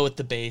wanted to go with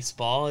the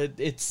baseball,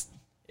 it's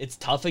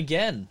tough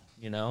again.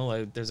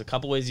 There's a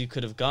couple ways you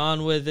could have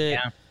gone with it.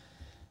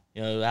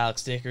 Yeah.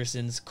 Alex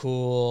Dickerson's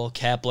cool.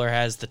 Kepler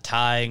has the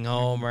tying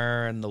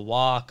homer and the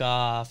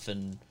walk-off,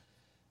 and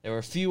there were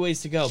a few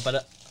ways to go,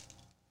 but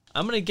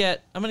I'm gonna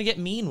get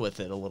mean with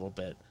it a little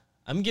bit.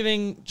 I'm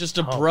giving just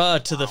a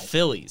bruh to the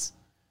Phillies.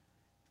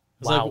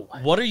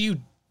 Like, what are you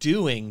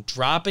doing,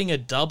 dropping a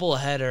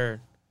doubleheader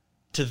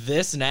to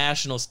this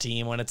Nationals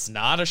team when it's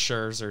not a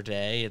Scherzer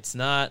day? It's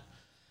not.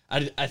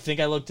 I think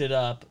I looked it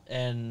up,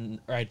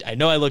 I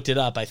know I looked it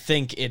up. I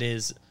think it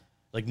is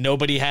like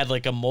nobody had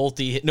like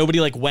nobody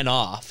like went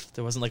off.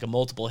 There wasn't like a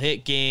multiple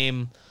hit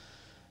game.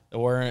 It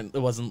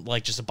wasn't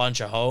like just a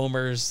bunch of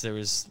homers.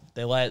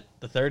 They let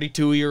the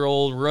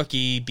 32-year-old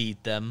rookie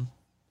beat them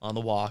on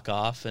the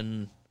walk-off,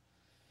 and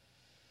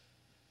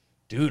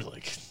dude,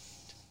 like,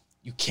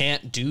 you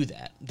can't do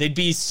that. They'd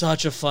be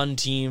such a fun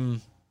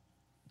team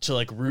to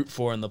like root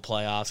for in the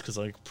playoffs because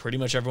like pretty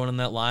much everyone in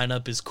that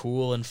lineup is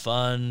cool and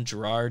fun.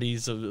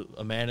 Girardi's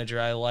a manager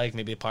I like.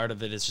 Maybe a part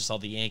of it is just all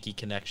the Yankee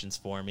connections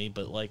for me,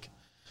 but like,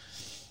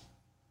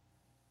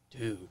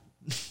 dude.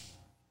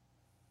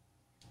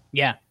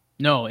 Yeah.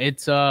 No,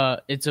 it's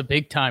a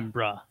big time,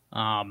 bruh.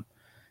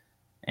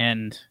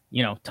 And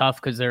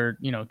tough because they're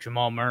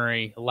Jamal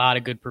Murray, a lot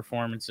of good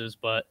performances,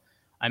 but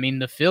I mean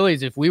the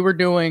Phillies. If we were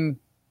doing,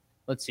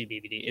 let's see,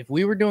 BBD, if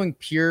we were doing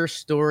pure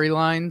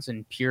storylines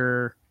and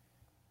pure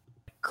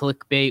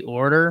clickbait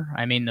order,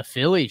 I mean the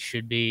Phillies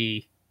should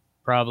be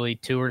probably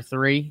 2 or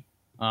 3.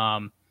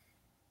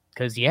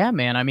 Because yeah,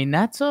 man, I mean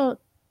that's a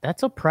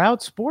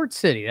proud sports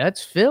city.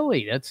 That's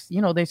Philly. That's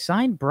they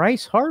signed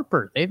Bryce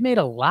Harper. They've made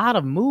a lot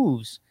of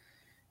moves.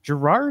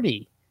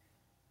 Girardi.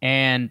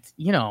 And,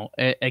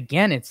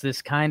 again, it's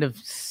this kind of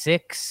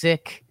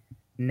sick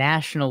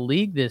National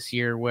League this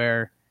year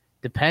where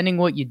depending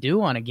what you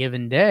do on a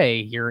given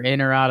day, you're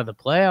in or out of the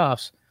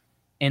playoffs.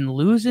 And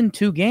losing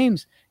 2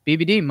 games,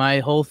 BBD, my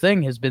whole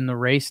thing has been the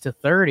race to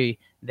 30.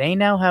 They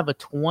now have a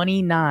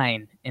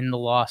 29 in the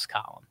loss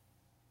column.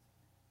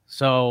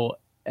 So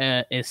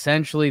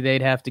essentially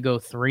they'd have to go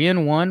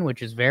 3-1,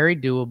 which is very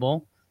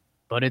doable.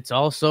 But it's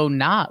also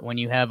not when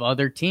you have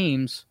other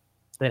teams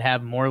that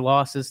have more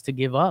losses to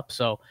give up.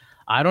 So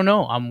I don't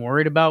know. I'm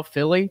worried about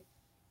Philly.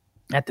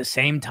 At the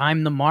same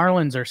time, the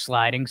Marlins are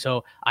sliding.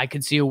 So I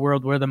could see a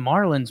world where the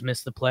Marlins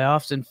miss the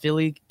playoffs and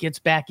Philly gets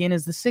back in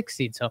as the 6th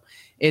seed. So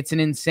it's an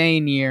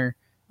insane year.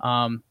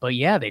 But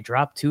yeah, they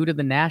dropped 2 to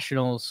the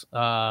Nationals.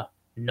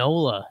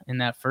 Nola in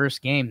that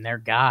first game, their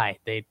guy,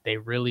 they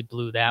really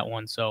blew that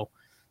one. So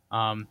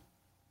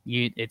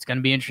it's going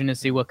to be interesting to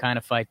see what kind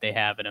of fight they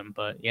have in them.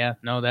 But yeah,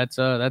 no, that's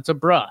a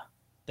bruh.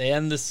 They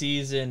end the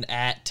season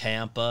at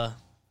Tampa,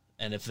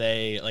 and if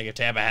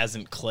Tampa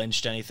hasn't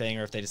clinched anything,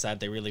 or if they decide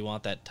they really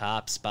want that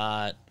top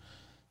spot,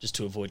 just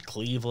to avoid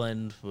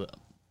Cleveland,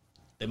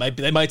 they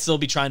might still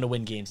be trying to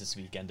win games this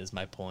weekend. Is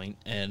my point,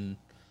 and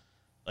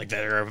they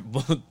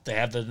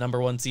have the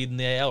number 1 seed in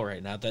the AL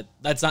right now.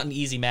 That's not an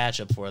easy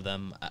matchup for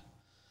them.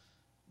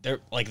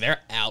 They're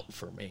out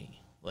for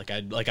me. I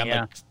kind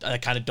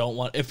of don't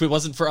want. If it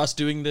wasn't for us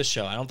doing this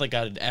show, I don't think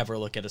I'd ever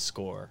look at a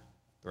score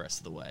the rest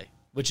of the way.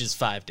 Which is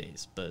 5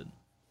 days, but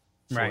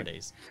 4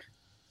 days.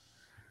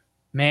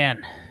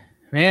 Man,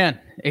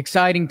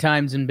 exciting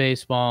times in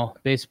baseball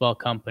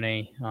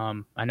company.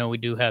 I know we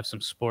do have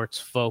some sports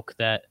folk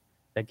that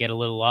get a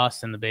little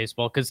lost in the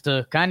baseball because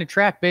to kind of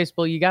track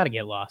baseball, you got to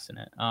get lost in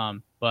it.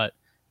 But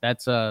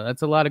that's a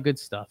lot of good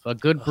stuff. A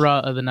good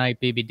bruh of the night,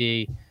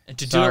 BBD. And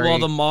to do it while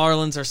the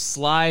Marlins are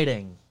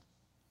sliding,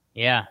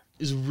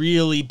 is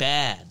really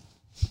bad.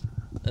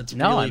 That's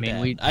really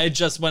bad. I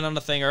just went on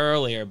a thing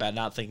earlier about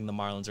not thinking the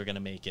Marlins are going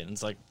to make it. And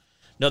it's like,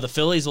 no, the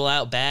Phillies will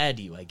out-bad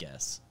you, I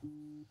guess.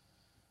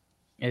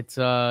 It's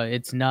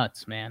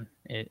nuts, man.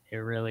 It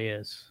really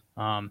is.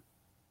 So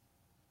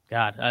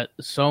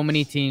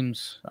many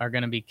teams are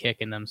going to be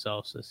kicking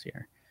themselves this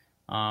year.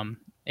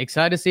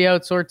 Excited to see how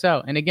it sorts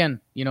out. And again,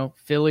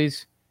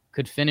 Phillies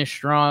could finish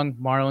strong.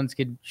 Marlins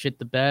could shit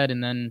the bed,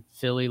 and then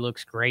Philly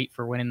looks great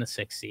for winning the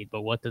 6th seed.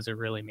 But what does it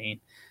really mean?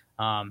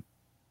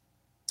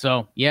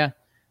 So yeah.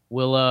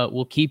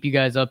 We'll keep you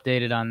guys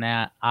updated on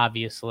that.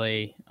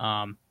 Obviously,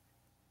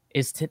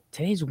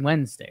 today's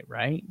Wednesday,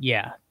 right?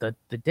 Yeah, the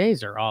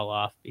days are all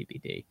off.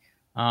 BBD,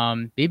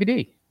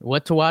 BBD.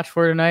 What to watch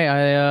for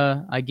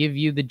tonight? I give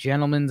you the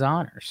gentleman's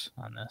honors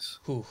on this.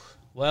 Whew.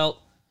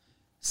 Well,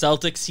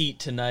 Celtics Heat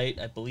tonight.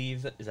 I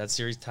believe is that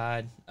series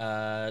tied.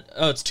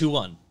 It's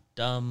 2-1.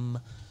 Dumb.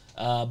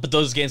 But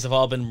those games have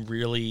all been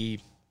really,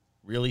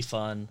 really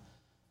fun.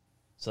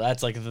 So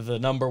that's the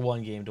number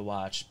 1 game to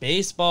watch.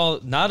 Baseball,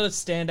 not a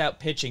standout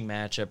pitching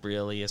matchup,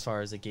 really, as far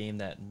as a game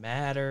that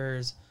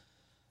matters.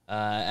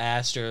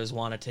 Astros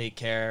want to take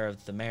care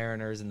of the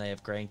Mariners, and they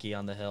have Greinke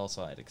on the hill,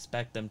 so I'd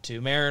expect them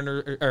to.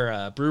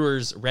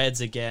 Brewers,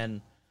 Reds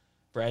again.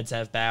 Reds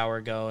have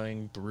Bauer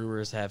going.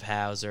 Brewers have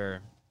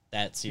Hauser.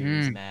 That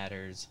series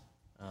matters.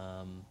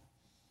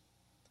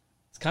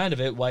 It's kind of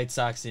it. White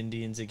Sox,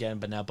 Indians again,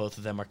 but now both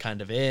of them are kind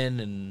of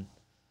in, and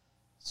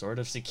sort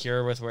of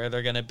secure with where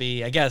they're going to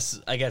be. I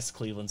guess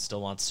Cleveland still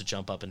wants to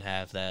jump up and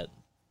have that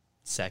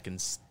second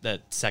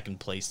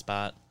place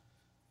spot,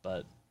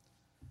 but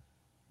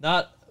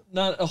not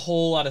a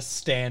whole lot of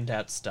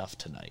standout stuff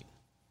tonight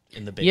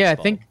in the baseball. Yeah, I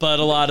think,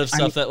 but a lot of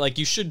stuff that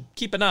you should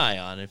keep an eye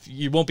on if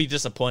you won't be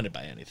disappointed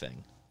by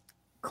anything.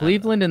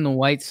 Cleveland and the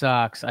White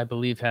Sox, I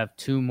believe, have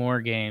 2 more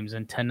games,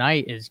 and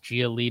tonight is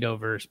Giolito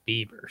versus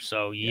Bieber.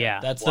 So yeah,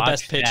 that's the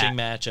best pitching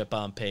matchup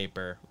on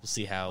paper. We'll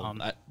see how.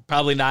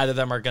 Probably neither of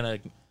them are gonna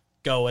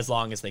go as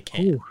long as they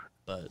can.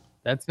 But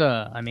that's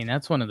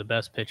one of the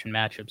best pitching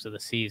matchups of the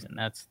season.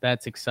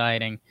 That's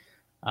exciting.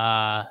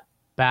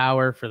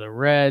 Bauer for the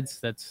Reds.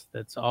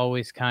 That's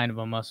always kind of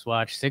a must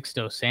watch.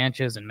 Sixto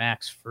Sanchez and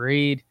Max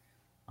Fried.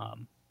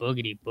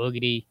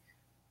 Boogity.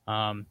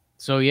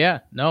 So yeah,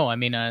 no, I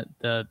mean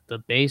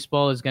the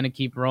baseball is going to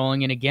keep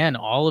rolling, and again,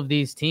 all of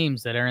these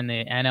teams that are in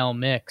the NL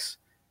mix,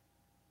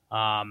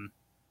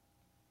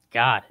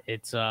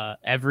 it's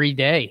every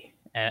day.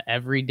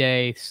 Every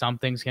day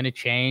something's going to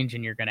change,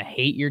 and you're going to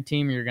hate your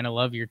team, you're going to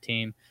love your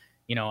team.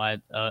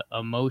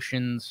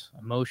 Emotions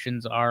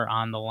are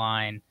on the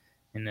line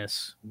in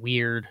this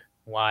weird,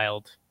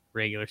 wild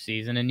regular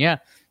season. And yeah,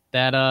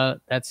 that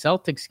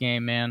Celtics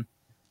game, man,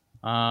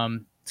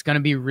 It's going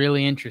to be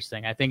really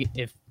interesting. I think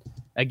if,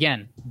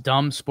 again,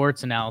 dumb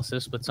sports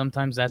analysis, but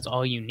sometimes that's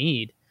all you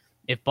need.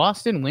 If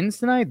Boston wins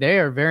tonight, they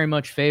are very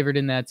much favored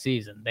in that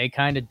season. They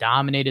kind of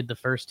dominated the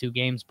first 2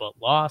 games but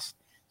lost.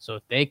 So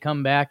if they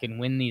come back and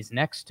win these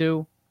next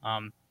 2,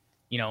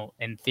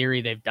 in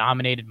theory, they've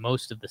dominated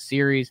most of the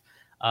series.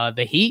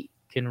 The Heat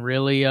can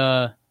really,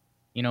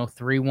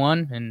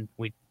 3-1, and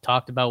we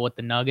talked about what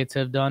the Nuggets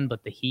have done,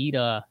 but the Heat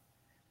are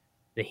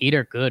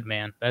good,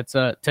 man. That's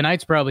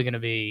tonight's probably going to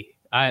be.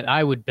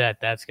 I would bet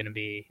that's going to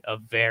be a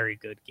very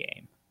good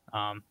game.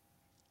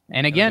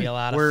 And again,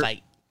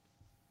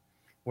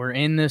 we're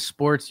in this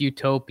sports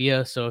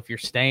utopia, so if you're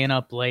staying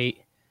up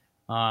late,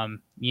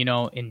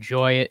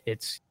 enjoy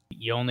it.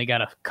 You only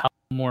got a couple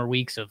more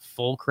weeks of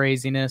full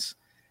craziness,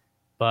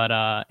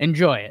 but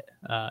enjoy it.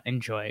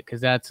 Enjoy it, because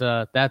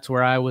that's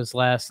where I was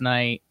last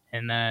night,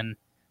 and then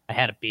I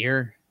had a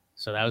beer,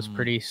 so that was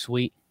pretty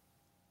sweet,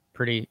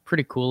 pretty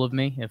cool of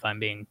me, if I'm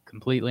being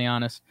completely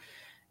honest.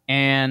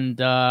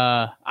 And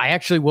I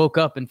actually woke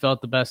up and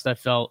felt the best I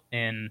felt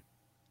in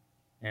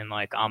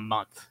like a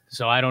month.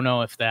 So I don't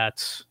know if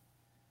that's,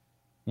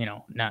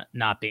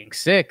 not being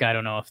sick. I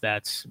don't know if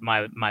that's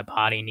my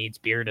body needs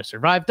beer to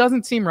survive.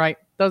 Doesn't seem right.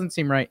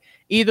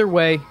 Either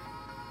way,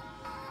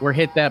 we're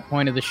hit that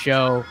point of the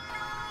show.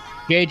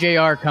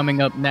 JJR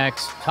coming up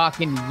next.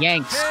 Talking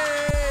Yanks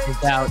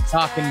is out.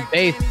 Talking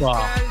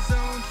baseball.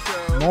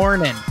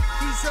 Morning.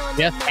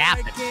 Just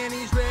happened.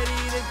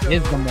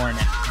 Is the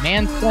morning.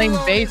 Man's playing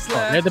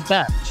baseball. They're the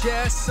best.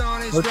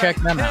 Go check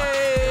them out.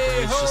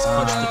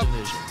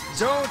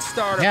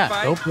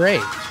 Yeah, go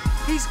Braves.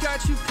 He's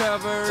got you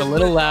covered. It's a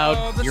little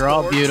loud. You're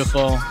all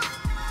beautiful.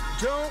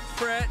 Don't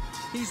fret.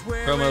 He's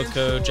wearing promo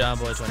code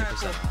JohnBoy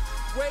 20%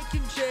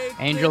 off.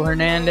 Angel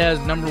Hernandez,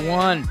 number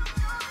 1.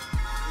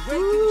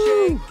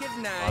 Woo. Good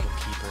night.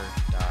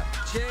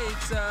 Bottlekeeper. Jake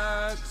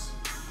sucks.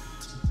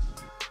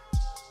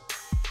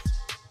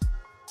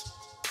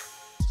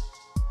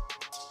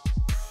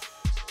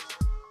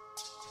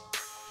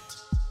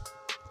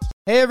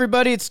 Hey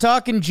everybody, it's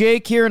Talking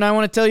Jake here, and I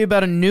want to tell you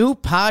about a new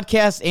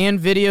podcast and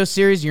video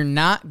series you're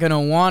not going to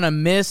want to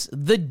miss.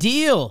 The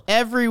Deal.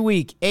 Every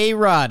week,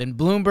 A-Rod and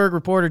Bloomberg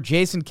reporter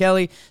Jason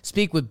Kelly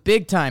speak with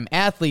big-time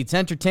athletes,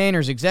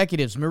 entertainers,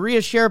 executives, Maria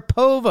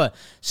Sharapova,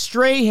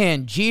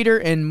 Strahan, Jeter,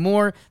 and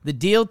more. The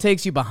Deal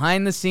takes you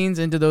behind the scenes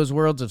into those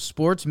worlds of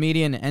sports,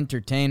 media, and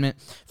entertainment.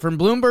 From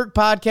Bloomberg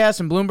Podcasts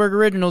and Bloomberg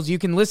Originals, you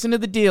can listen to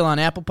The Deal on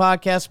Apple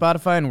Podcasts,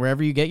 Spotify, and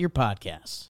wherever you get your podcasts.